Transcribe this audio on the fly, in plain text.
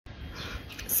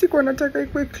Sikuwa nataka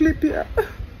ikuwe clip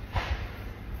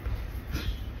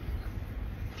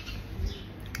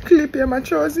ya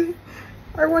machozi.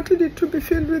 I wanted it to be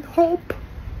filled with hope.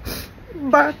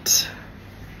 But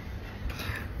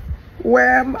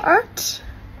where I'm at,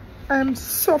 I'm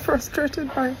so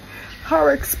frustrated by how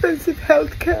expensive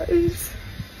healthcare is.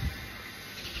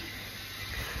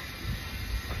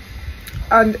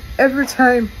 And every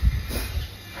time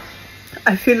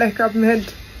I feel like I've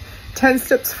made 10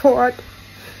 steps forward,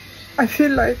 I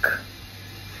feel like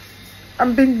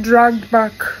I'm being dragged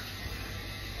back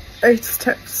 8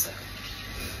 steps.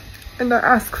 And I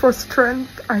ask for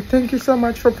strength. I thank you so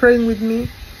much for praying with me.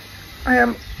 I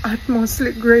am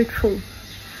utmostly grateful.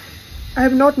 I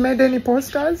have not made any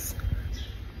posters.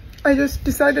 I just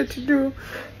decided to do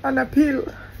an appeal.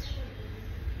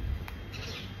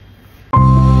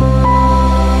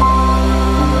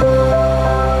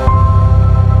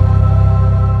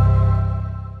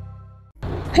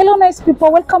 Hello nice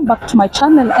people, welcome back to my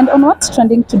channel. And on what's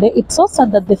trending today, it's so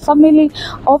sad that the family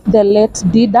of the late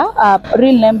Dida,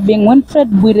 real name being Winfred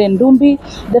Ndumbi,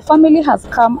 the family has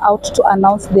come out to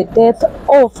announce the death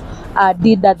of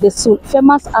Dida, the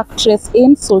famous actress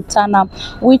in Sultana,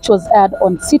 which was aired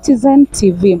on Citizen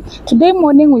TV. Today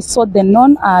morning we saw the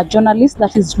known journalist,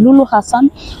 that is Lulu Hassan,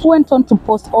 who went on to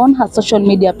post on her social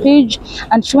media page,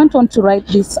 and she went on to write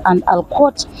this, and I'll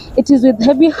quote, "It is with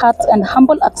heavy heart and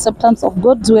humble acceptance of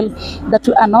God's will that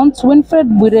we announce Winfred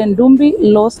Ndumbi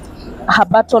lost her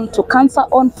battle to cancer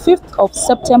on 5th of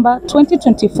September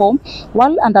 2024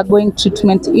 while undergoing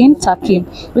treatment in Turkey.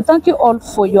 We thank you all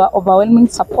for your overwhelming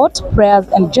support, prayers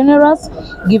and generous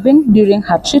giving during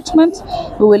her treatment.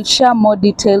 We will share more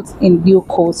details in due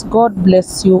course. God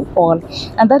bless you all."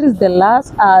 And that is the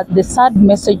last, the sad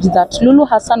message that Lulu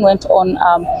Hassan went on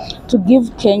to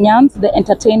give Kenyans, the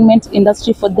entertainment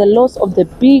industry, for the loss of the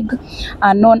big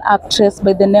known actress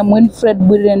by the name Winfred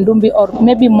Ndumbi, or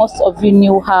maybe most of you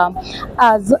knew her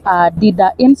as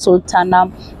Dida in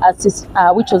Sultana,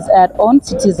 which was aired on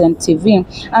Citizen TV.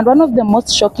 And one of the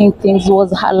most shocking things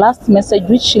was her last message,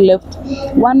 which she left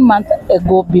 1 month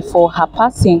ago before her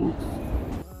passing.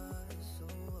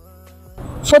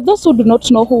 For those who do not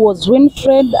know who was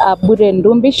Winfred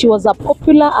Ndumbi, she was a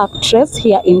popular actress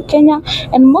here in Kenya,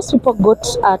 and most people got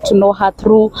to know her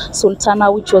through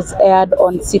Sultana, which was aired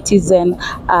on Citizen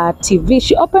TV.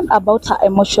 She opened about her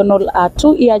emotional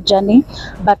 2-year journey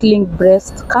battling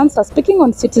breast cancer. Speaking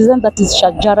on Citizen, that is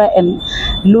Shajara and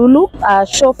Lulu,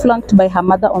 show flanked by her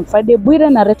mother on Friday, Bwire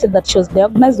narrated that she was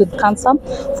diagnosed with cancer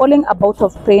following a bout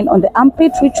of pain on the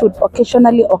armpit, which would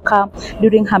occasionally occur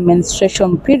during her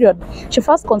menstruation period. She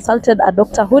first consulted a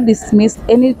doctor who dismissed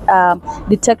any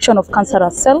detection of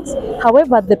cancerous cells.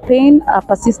 However, the pain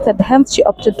persisted, hence she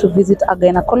opted to visit a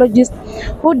gynecologist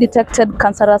who detected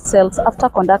cancerous cells after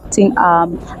conducting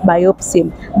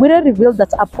biopsy. Bwire revealed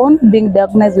that upon being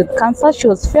diagnosed with cancer, she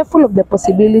was fearful of the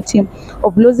possibility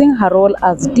of losing her role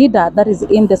as Dida, that is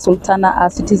in the Sultana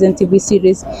Citizen TV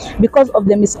series, because of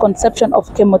the misconception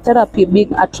of chemotherapy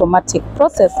being a traumatic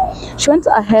process. She went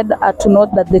ahead to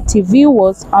note that the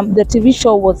TV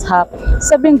show was her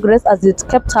saving grace, as it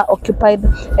kept her occupied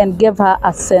and gave her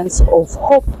a sense of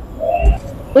hope.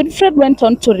 Winfred went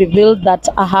on to reveal that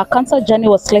her cancer journey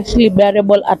was slightly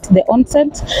bearable at the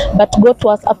onset, but got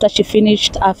worse after she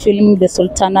finished filming the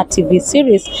Sultana TV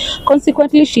series.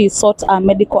 Consequently, she sought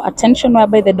medical attention,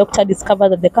 whereby the doctor discovered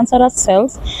that the cancerous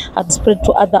cells had spread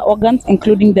to other organs,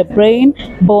 including the brain,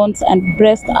 bones, and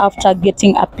breast, after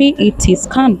getting a PET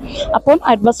scan. Upon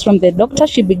advice from the doctor,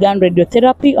 she began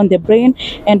radiotherapy on the brain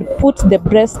and put the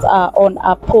breast on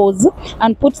a pause,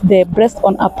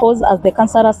 as the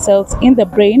cancerous cells in the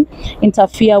brain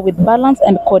interfere with balance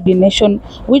and coordination,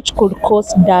 which could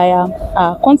cause dire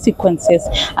consequences.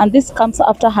 And this comes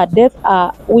after her death,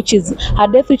 which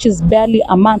is barely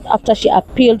a month after she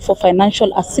appealed for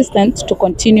financial assistance to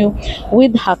continue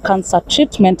with her cancer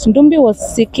treatment. Ndumbi was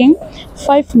seeking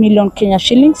 5 million Kenya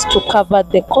shillings to cover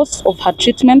the cost of her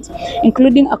treatment,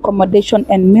 including accommodation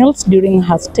and meals during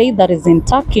her stay, that is in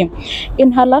Turkey.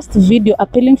 In her last video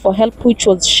appealing for help, which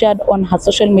was shared on her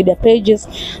social media pages,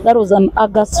 that was on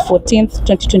August 14th,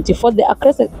 2024, the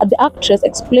actress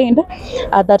explained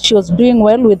that she was doing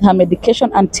well with her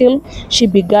medication until she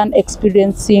began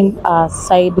experiencing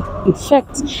side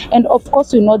effects. And of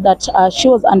course, we know that she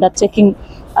was undertaking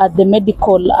the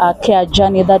medical care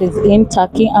journey, that is in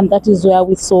Turkey, and that is where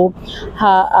we saw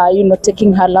her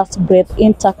taking her last breath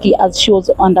in Turkey as she was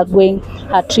undergoing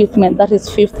her treatment. That is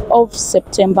 5th of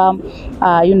September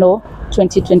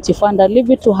 2024. And I'll leave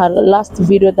it to her last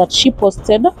video that she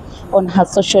posted on her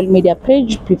social media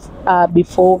page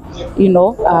before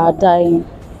dying.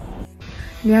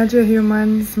 Niaje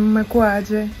humans, mmekuwa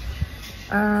aje?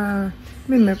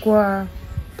 Mimi nimekuwa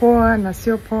poa na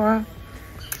sio poa.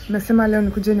 Nimesema leo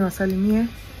nikuje niwasalimie.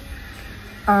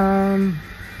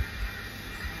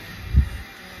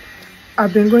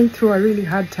 I've been going through a really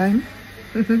hard time.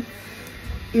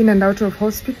 In and out of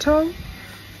hospital.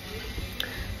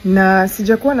 Na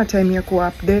sijakuwa na time ya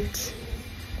ku-update.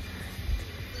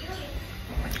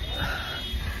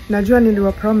 Najua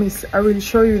niliwa promise I will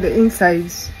show you the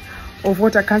insides of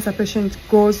what a cancer patient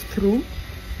goes through.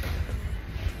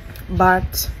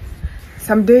 But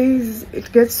some days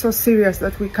it gets so serious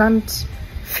that we can't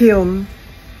film.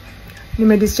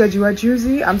 Nimedischargiwa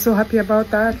juzi. I'm so happy about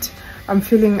that. I'm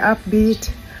feeling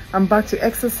upbeat. I'm back to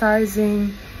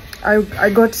exercising. I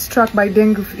got struck by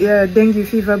dengue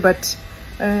fever, but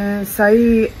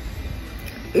sahi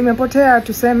imepotea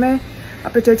tuseme.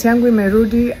 Appetite yangu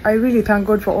imerudi. I really thank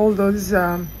God for all those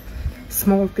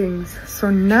small things.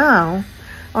 So now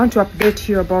I want to update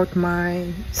you about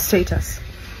my status.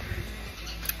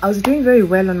 I was doing very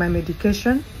well on my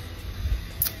medication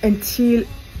until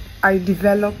I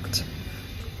developed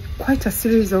quite a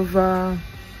series of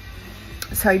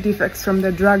side effects from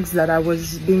the drugs that I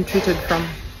was being treated from.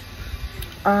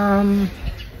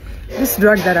 This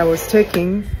drug that I was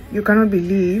taking, you cannot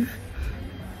believe,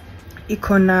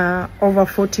 ikona over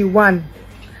 41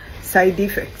 side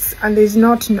effects, and there's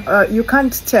not you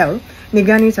can't tell ni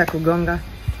gani itakugonga.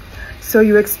 So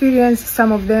you experience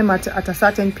some of them at a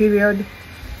certain period,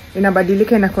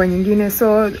 inabadilika inakuwa nyingine.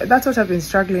 So that's what I've been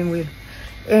struggling with,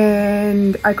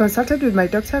 and I consulted with my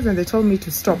doctors and they told me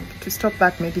to stop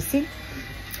that medicine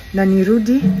na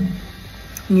nirudi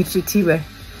nitritiwe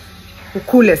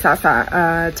ukule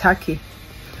sasa turkey.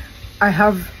 I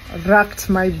have racked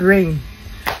my brain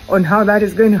on how that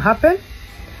is going to happen.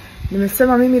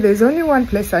 Nimesema mimi, there's only one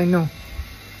place I know,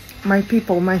 my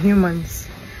people, my humans.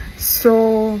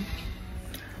 So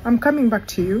I'm coming back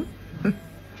to you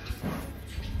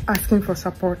asking for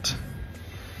support.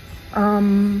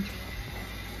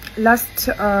 Last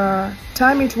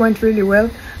time it went really well.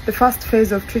 The first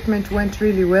phase of treatment went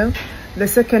really well. The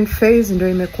second phase ndio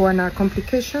imekuwa na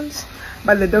complications,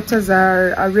 but the doctors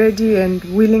are ready and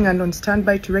willing and on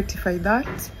standby to rectify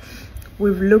that.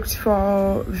 We've looked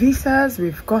for visas,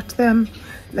 we've got them,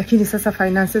 lakini sasa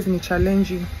finances ni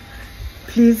challenging.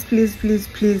 Please, please, please,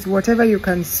 please, whatever you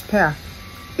can spare,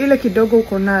 ile kidogo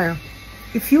uko nayo,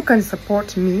 if you can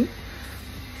support me,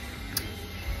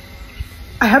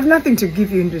 I have nothing to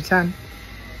give you in return,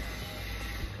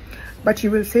 but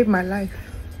you will save my life.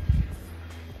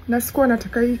 Sikuwa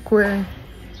nataka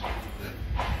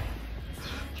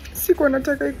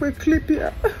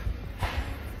ikwe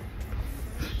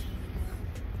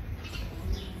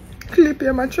clip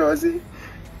ya machozi.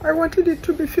 I wanted it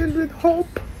to be filled with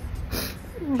hope,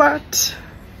 but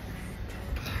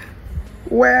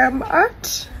where I'm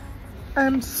at, I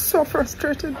am so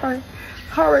frustrated by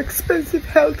how expensive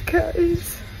healthcare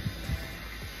is.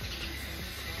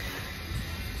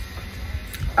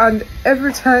 And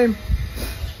every time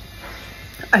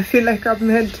I feel like I've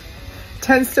made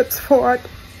 10 steps forward,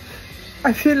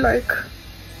 I feel like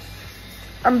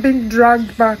I'm being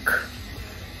dragged back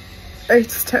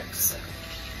 8 steps.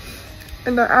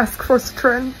 And I ask for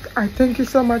strength. I thank you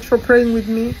so much for praying with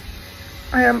me.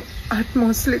 I am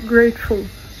utmostly grateful.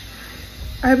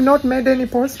 I have not made any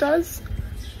posters.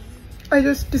 I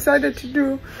just decided to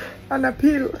do an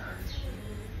appeal.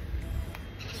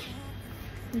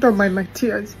 Don't mind my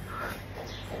tears.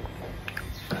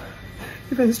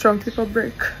 Even strong people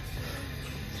break.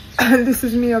 And this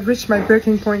is me. I've reached my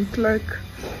breaking point. Like,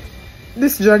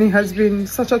 this journey has been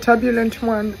such a turbulent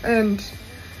one, and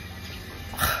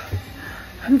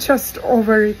I'm just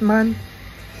over it, man.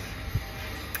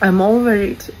 I'm over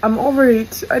it. I'm over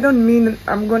it. I don't mean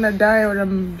I'm gonna die or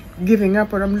I'm giving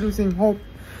up or I'm losing hope.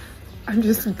 I'm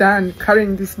just done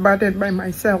carrying this burden by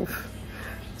myself.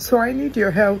 So I need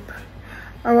your help.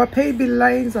 Our pay bill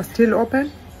lines are still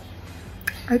open.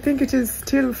 I think it is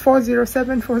still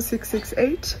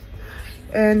 4074668,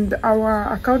 and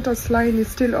our accountant's line is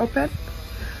still open.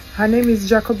 Her name is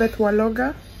Jacobeth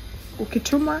Waloga.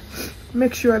 Ukituma,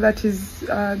 make sure that is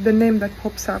the name that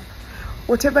pops up.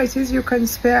 Whatever it is you can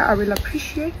spare, I will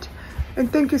appreciate.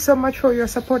 And thank you so much for your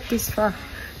support this far.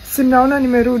 Sinaona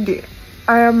nimerudi.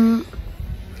 I am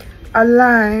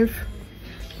alive.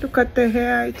 Look at the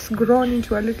hair, it's grown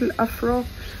into a little afro.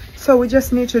 So we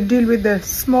just need to deal with the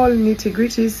small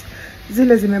nitty-gritties.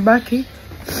 Zile zimebaki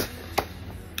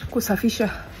kusafisha.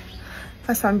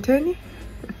 Asanteni.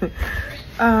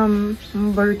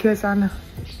 Mbarikiwe sana.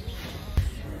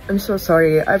 I'm so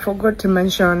sorry, I forgot to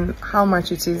mention how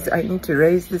much it is I need to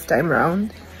raise this time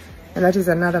around, and that is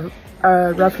another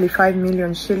roughly 5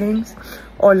 million shillings,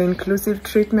 all-inclusive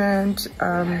treatment,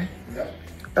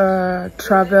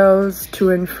 travels to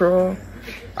and fro,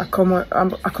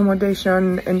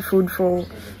 accommodation and food for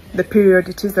the period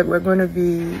it is that we're going to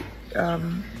be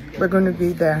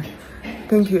there.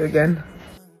 Thank you again.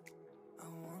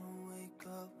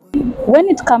 When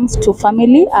it comes to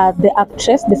family,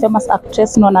 the famous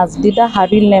actress known as Dida, her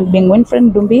real name being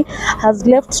Winfred Ndumbi, has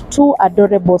left 2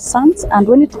 adorable sons. And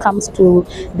when it comes to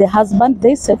the husband,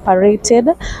 they separated,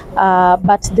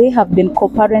 but they have been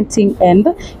co-parenting.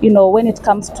 And when it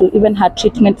comes to even her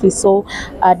treatment, we saw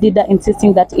Dida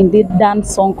insisting that indeed Dan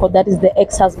Sonko, that is the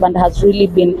ex-husband, has really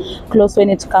been close when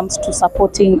it comes to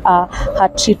supporting her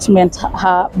treatment,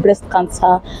 her breast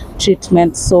cancer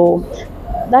treatment. So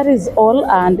that is all,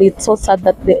 and it's so sad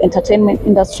that the entertainment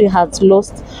industry has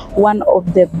lost one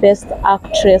of the best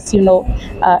actress, in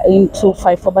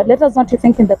 254. But let us know what you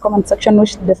think in the comment section.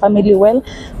 Wish the family well.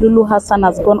 Lulu Hassan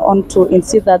has gone on to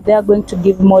insist that they are going to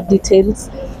give more details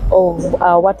of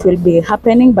what will be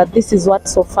happening, but this is what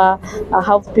so far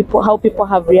how people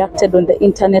have reacted on the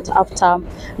internet after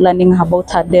learning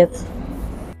about her death.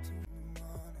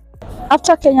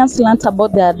 After Kenyans learnt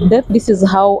about their death, this is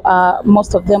how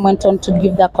most of them went on to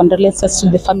give their condolences to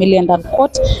the family and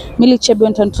unquote. Millie Chebe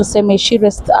went on to say, may she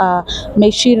rest,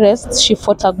 she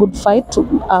fought a good fight to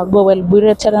go well.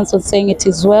 Bure Terence was saying it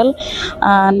is well.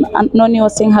 And Noni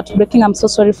was saying, heartbreaking, I'm so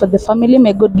sorry for the family.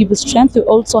 May God give you strength. We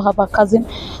also have a cousin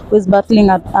who is battling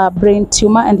a brain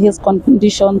tumor and his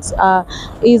conditions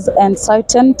is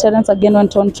uncertain. Terence again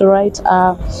went on to write,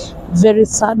 very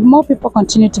sad. More people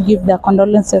continue to give their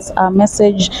condolences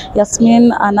message.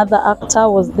 Yasmin, another actor,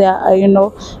 was there,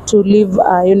 to leave,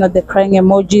 the crying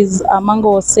emojis.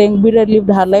 Mango was saying, Bire lived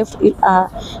her life.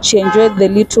 She enjoyed the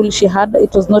little she had.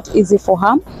 It was not easy for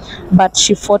her, but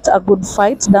she fought a good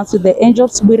fight. Dance with the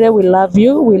angels. Bire, we love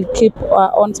you. We'll keep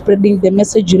on spreading the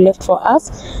message you left for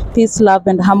us. Peace, love,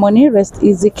 and harmony. Rest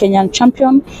easy, Kenyan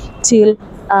champion. Till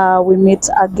we meet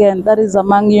again. That is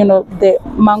among the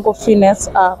Mango Finesse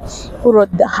who wrote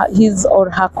his or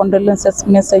her condolences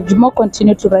message. More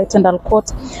continue to write, and I'll quote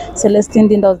Celestine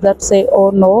Dinda was there to say, oh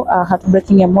no,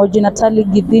 heartbreaking emoji. Natalie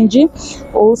Gidinji,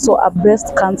 also a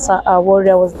breast cancer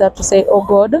warrior, was there to say, oh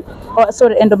God,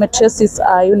 endometriosis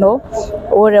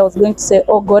warrior was going to say,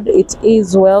 oh God, it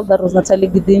is well. That was Natalie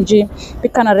Gidinji.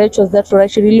 Pikana Rach was there to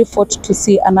write, she really fought to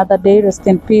see another day. Rest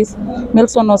in peace.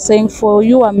 Milson was saying, for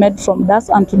you are made from dust,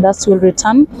 and to dust will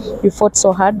return. You fought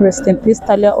so hard. Rest in peace.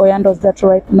 Talia Oyand was there to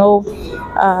write, no.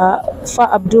 Fa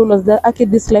Abdul was there, Aki,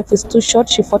 this life is too short.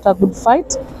 She fought a good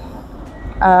fight.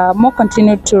 More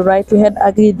continued to write. We had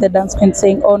Agri the dance queen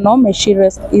saying, oh no, may she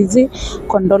rest easy.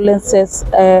 Condolences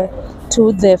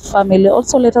to the family.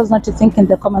 Also, let us know what you think in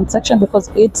the comment section, because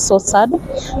it's so sad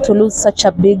to lose such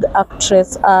a big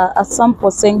actress. Asam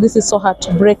was saying this is so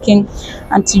heartbreaking.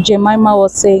 Auntie Jemima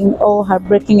was saying, oh,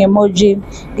 heartbreaking emoji.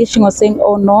 Gishing was saying,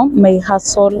 oh no, may her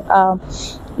soul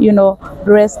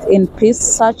rest in peace.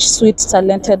 Such sweet,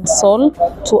 talented soul.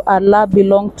 To Allah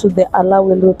belong, to the Allah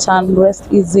will return. Rest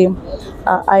easy.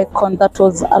 Icon, that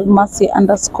was Almasi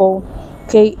 _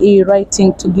 KE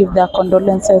writing to give their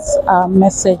condolences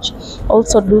message.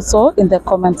 Also do so in the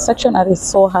comment section. It is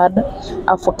so hard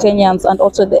for Kenyans and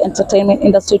also the entertainment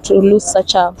industry to lose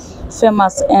such a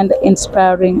famous and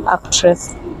inspiring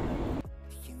actress.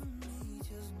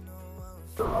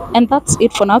 And that's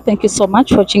it for now. Thank you so much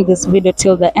for watching this video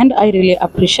till the end. I really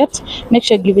appreciate. Make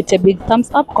sure you give it a big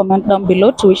thumbs up. Comment down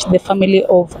below to wish the family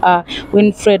of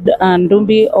Winfred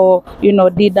Ndumbi, or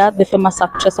Dida, the famous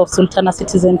actress of Sultana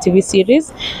Citizen TV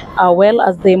series, well,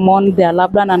 as they mourn their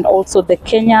loved one, and also the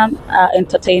Kenyan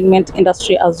entertainment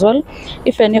industry as well.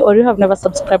 If any or you have never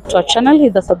subscribed to our channel,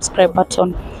 hit the subscribe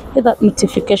button, hit that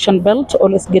notification bell to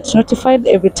always get notified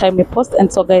every time we post.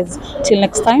 And so guys, till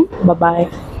next time, bye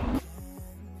bye.